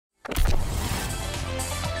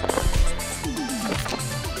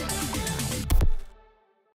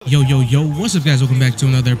Yo, what's up guys? Welcome back to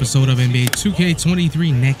another episode of NBA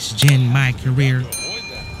 2K23 Next Gen My Career.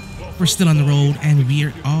 We're still on the road and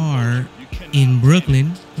we are in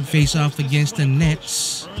Brooklyn to face off against the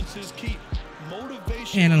Nets.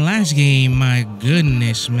 And the last game, my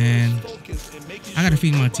goodness, man. I gotta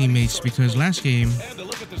feed my teammates because last game,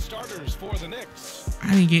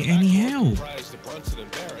 I didn't get any help.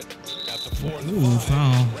 Ooh,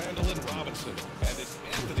 foul.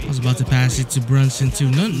 I was about to pass it to Brunson too.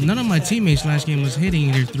 None of my teammates last game was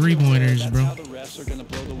hitting their three-pointers, bro.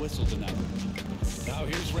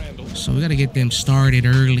 So we gotta get them started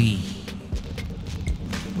early.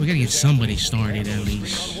 We gotta get somebody started at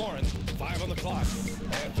least.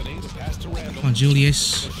 Come on,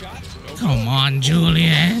 Julius. Come on,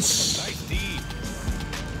 Julius.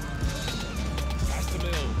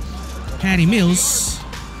 Patty Mills.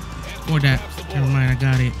 Or that. Never mind, I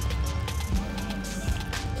got it.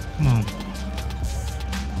 Come on.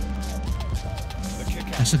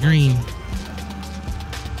 That's a green.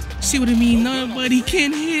 See what I mean? Nobody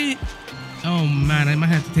can hit. Oh man, I might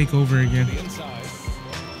have to take over again.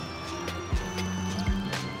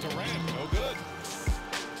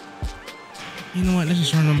 You know what? Let's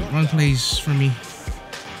just run plays for me.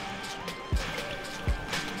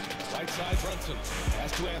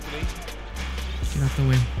 Get out the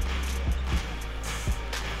way.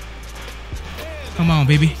 Come on,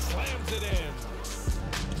 baby.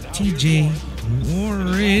 TJ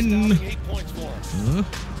Warren.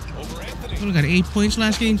 Only got 8 points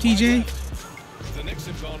last game, TJ.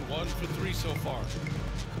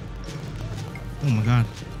 Oh my god.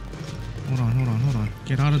 Hold on.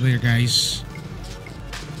 Get out of there, guys.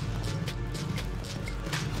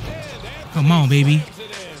 Come on, baby.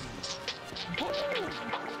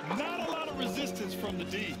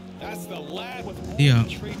 Yeah.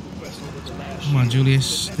 Come on,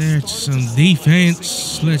 Julius. There's some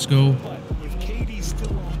defense. Let's go.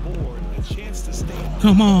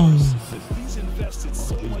 Come on.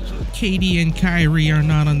 KD and Kyrie are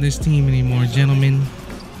not on this team anymore, gentlemen.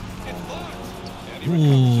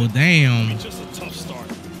 Oh, damn.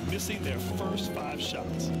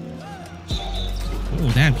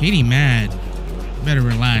 Oh, damn. KD mad. Better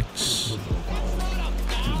relax.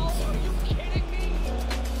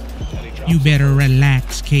 You better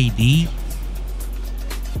relax, KD.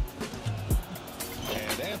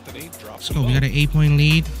 Let's go. We got an 8-point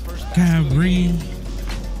lead. Kyrie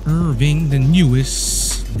Irving, the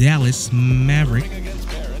newest Dallas Maverick.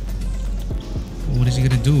 What is he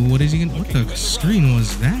gonna do? What the screen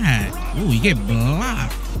was that? Oh, you get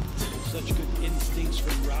blocked.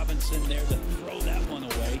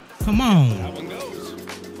 Come on.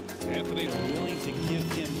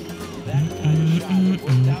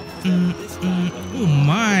 Oh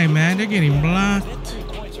my, man, they're getting blocked.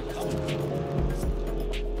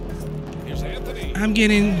 I'm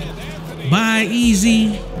getting by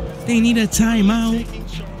easy. They need a timeout.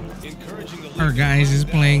 Our guys is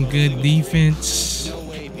playing good defense.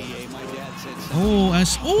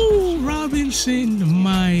 Oh, Robinson,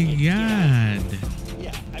 my God.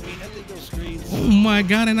 Oh my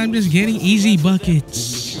God, and I'm just getting easy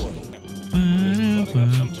buckets.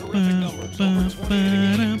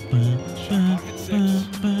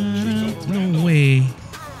 No way.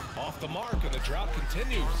 Off the mark and the drought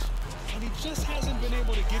continues. And he just hasn't been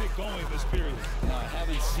able to get it going this period. I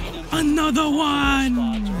haven't seen him. Another one.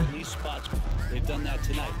 They've done that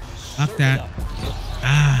tonight. Fuck that.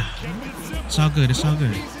 Ah. It's all good. It's all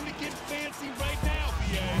good.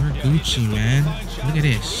 We're Gucci, man. Look at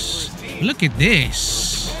this. Look at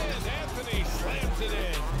this.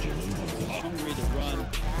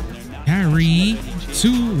 Kyrie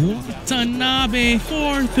to Watanabe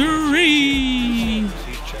for 3.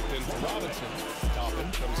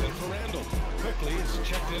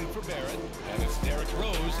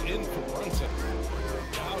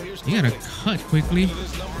 You gotta cut quickly.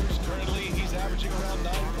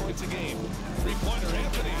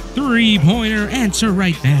 3-pointer, answer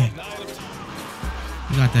right back.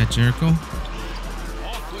 You got that, Jericho.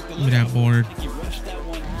 Give me that board. He rushed that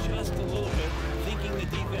one just a little bit, thinking the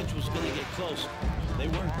defense was going to get close. They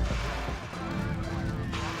weren't.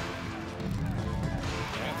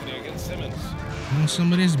 Anthony against Simmons. Want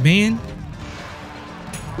some of this band?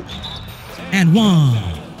 And 1.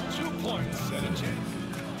 2 points and a chance.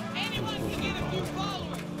 Anyone can get a few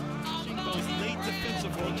followers. Those late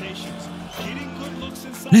defensive rotations, getting good looks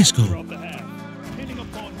inside. Let's go.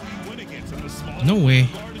 No way.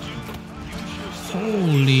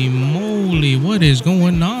 Holy moly, what is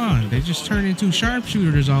going on? They just turned into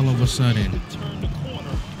sharpshooters all of a sudden. Turn the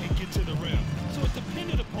corner and get to the rim. So it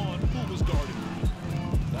depended upon who was guarding.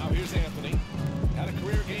 Now here's Anthony. Had a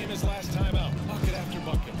career game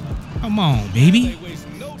Come on, baby. They waste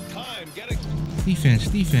no time getting Defense,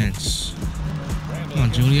 defense. Come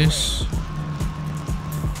on, Julius.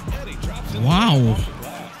 and he drops it Wow.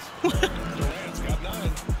 off the glass. Durant's got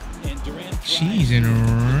 9. And Durant Cheese and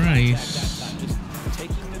rice. just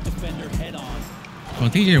taking the defender head on. Well,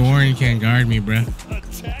 TJ Warren can't guard me, bruh.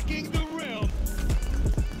 Attacking the rim.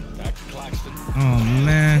 Back to Claxton. Oh,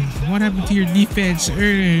 man. What happened to your defense,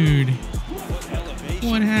 Erd?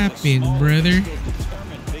 What happened, brother?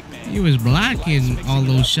 He was blocking all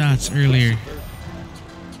those shots earlier.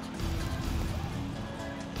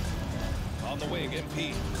 On the wing,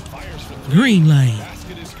 MP fires for 3. Green light.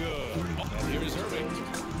 Basket is good. And here's Irving.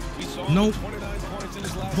 We saw Nope. 29 points in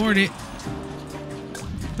his last Board game. it.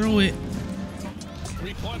 Throw it.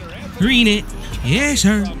 Three-pointer, Anthony. Green it. Yes,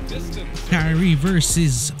 sir. From distance. Kyrie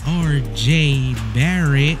versus RJ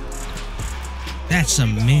Barrett. That's a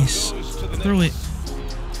miss. Goes to the Throw it. Knicks.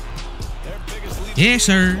 Their biggest lead Yes,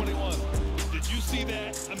 sir. 21. Did you see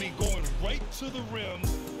that? I mean, going right to the rim.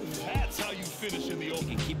 That's how you finish in the He open.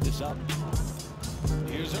 can keep this up.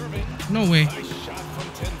 Here's Irving. No way. Nice shot from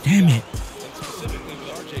 10 feet Damn out. it. And specifically with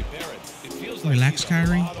RJ Barrett, it feels Relax, like he's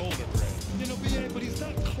Kyrie. a lot older, Brad. You know, BA, but he's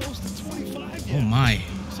not close to 25 yet. Oh, my.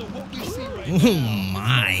 So what we see right Oh, now,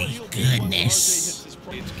 my he'll be once goodness. RJ hits his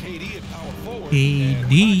prime. It's KD at power forward. KD.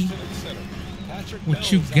 and Claxton at center. Patrick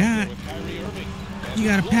What you Melo's out got? there with Kyrie Irving. And You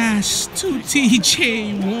got a LeBron. pass to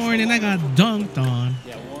TJ Warren, and I got dunked on.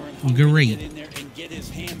 Yeah, Warren Great. get in there and get his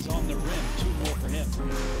hands on the rim. 2 more for him.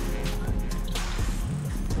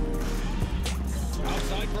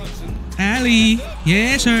 Outside Brunson. Alley.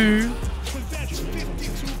 Yes, sir. That's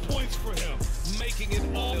 52 points for him, making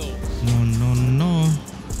it all. No, no, no.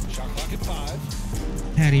 Shot clock at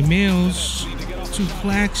 5. Patty Mills to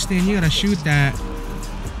Claxton. You gotta shoot that.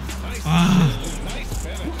 Nice, Ah. nice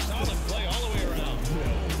finish. Solid play all the way around.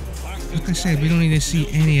 Claxton's Like I said, we don't need to see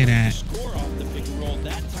any of that. Score off the pick and roll.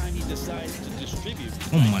 That time he decides to distribute.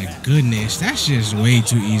 Oh my goodness, that's just way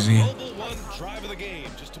too easy. Global one drive of the game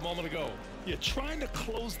just a moment ago. You're trying to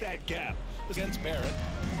close that gap against Barrett.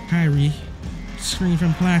 Kyrie, screen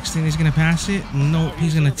from Claxton. Is gonna pass it? Nope,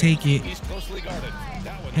 he's gonna take it. He's closely guarded.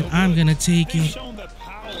 That one And no I'm good. gonna take They've it. shown that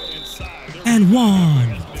power inside. Their And one.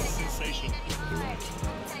 has been sensational.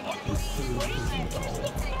 The free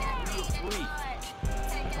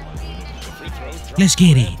throw dropped Let's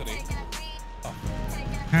get for it. Anthony.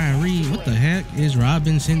 Kyrie, what the heck is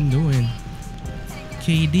Robinson doing?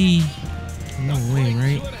 KD, no way,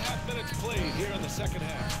 right? 2.5 minutes played here in the second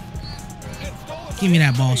half. And stolen Give me by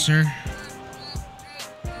that ball, Anthony. sir.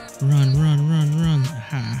 Run, run, run, run.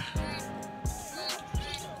 Ha.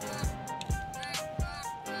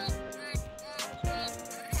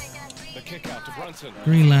 The kick out to Brunson.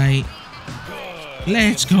 Green light. Good.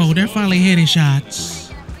 Let's go. They're finally hitting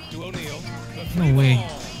shots. To O'Neal. No way.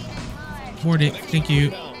 Board it. Thank you.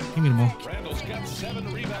 Give me the ball. Randall's got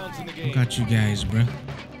 7 rebounds in the I game. got you guys, bro.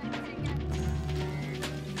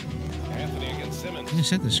 Anthony against Simmons. You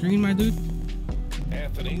set the screen, my dude.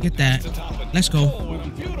 Anthony Get that. to Toppin. Let's go. Oh, and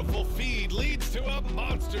a beautiful feed leads to a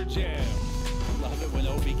monster jam. Love it when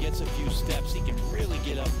Obi gets a few steps. He can really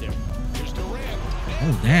get up there. Here's Durant.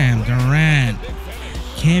 Oh, damn. Durant. Big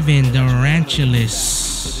finish. Kevin To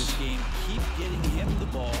Durantulus. this game, keep getting him the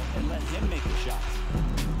ball and let him make the shots.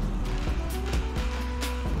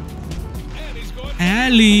 And he's going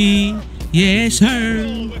Alley. Yes,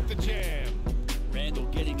 sir. with the jam. Randall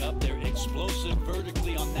getting up there, explosive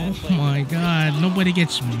vertically on that Oh, play. my God. Nobody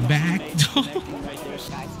gets back. Right there,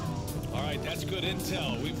 Scott. All right, that's good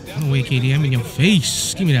intel. We've No way, KD. I'm in your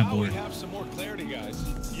face. Give me that Now board. we have some more clarity, guys.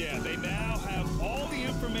 Yeah, they now have all the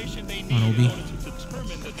information they need on, in Obi. order to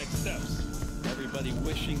determine the next steps. Everybody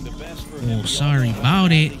wishing the best for Oh, him. sorry We all know about how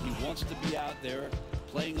it. badly He wants to be out there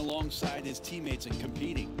playing alongside his teammates and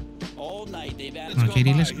competing. All night they've added. Come on,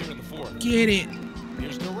 KD. Let's Here in the fourth. get it.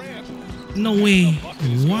 Here's Durant. No way.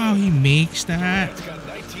 Wow, he makes that. Durant's got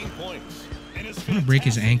 19 points. And his I'm gonna break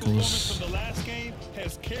his fantastic ankles. performance from the last game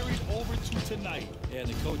has carried over to tonight. Yeah,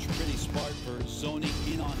 the coach pretty smart for zoning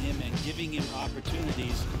in on him and giving him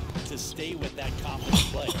opportunities to stay with that confident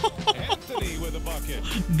play. Anthony with a bucket.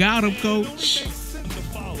 Got him, And it only coach. makes sense to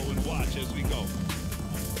follow and watch as we go.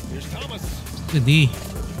 Here's Thomas. Good D.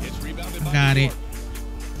 It's rebounded by Got New it. York.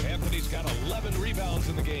 Anthony's got 11 rebounds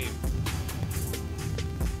in the game.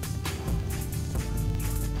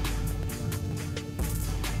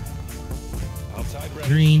 Outside Brett.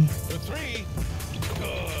 Green. The three.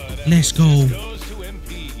 Good. And Let's the go. assist goes to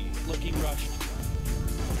MP. Looking rushed.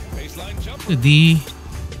 Baseline jumper. Good D.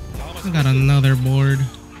 Thomas I got another board.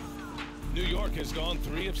 New York has gone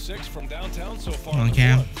 3 of 6 from downtown so far. Come on, in the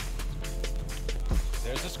Cam. fourth.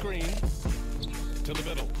 There's a screen to the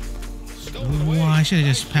middle. Wow, I should have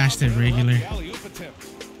just passed it regular.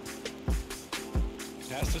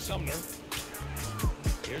 Pass to Sumner.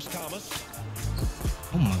 Here's Thomas.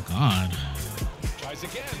 Oh my God. Tries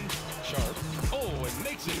again. Sharp. Oh, and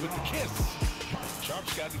makes it with the kiss.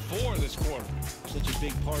 Sharp's gotten 4 this quarter. Such a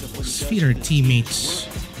big part of what he Let's does feed our with his teammates.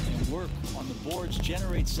 team is work on the boards,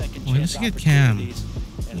 generate second Oh, let's chance get Cam. opportunities,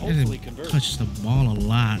 and He hopefully doesn't convert. touch the ball a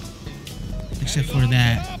lot, except for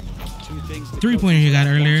that Two things the three-pointer you got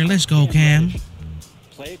earlier. Let's go, Cam.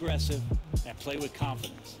 Play aggressive and play with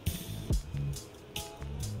confidence.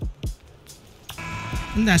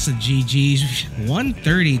 And that's a GG's.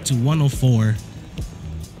 130 to 104.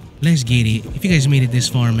 Let's get it. If you guys made it this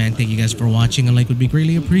far, man, thank you guys for watching. A like would be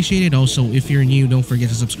greatly appreciated. Also, if you're new, don't forget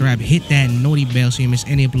to subscribe. Hit that NOTI bell so you miss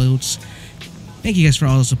any uploads. Thank you guys for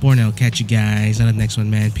all the support, and I'll catch you guys on the next one,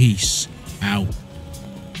 man. Peace out.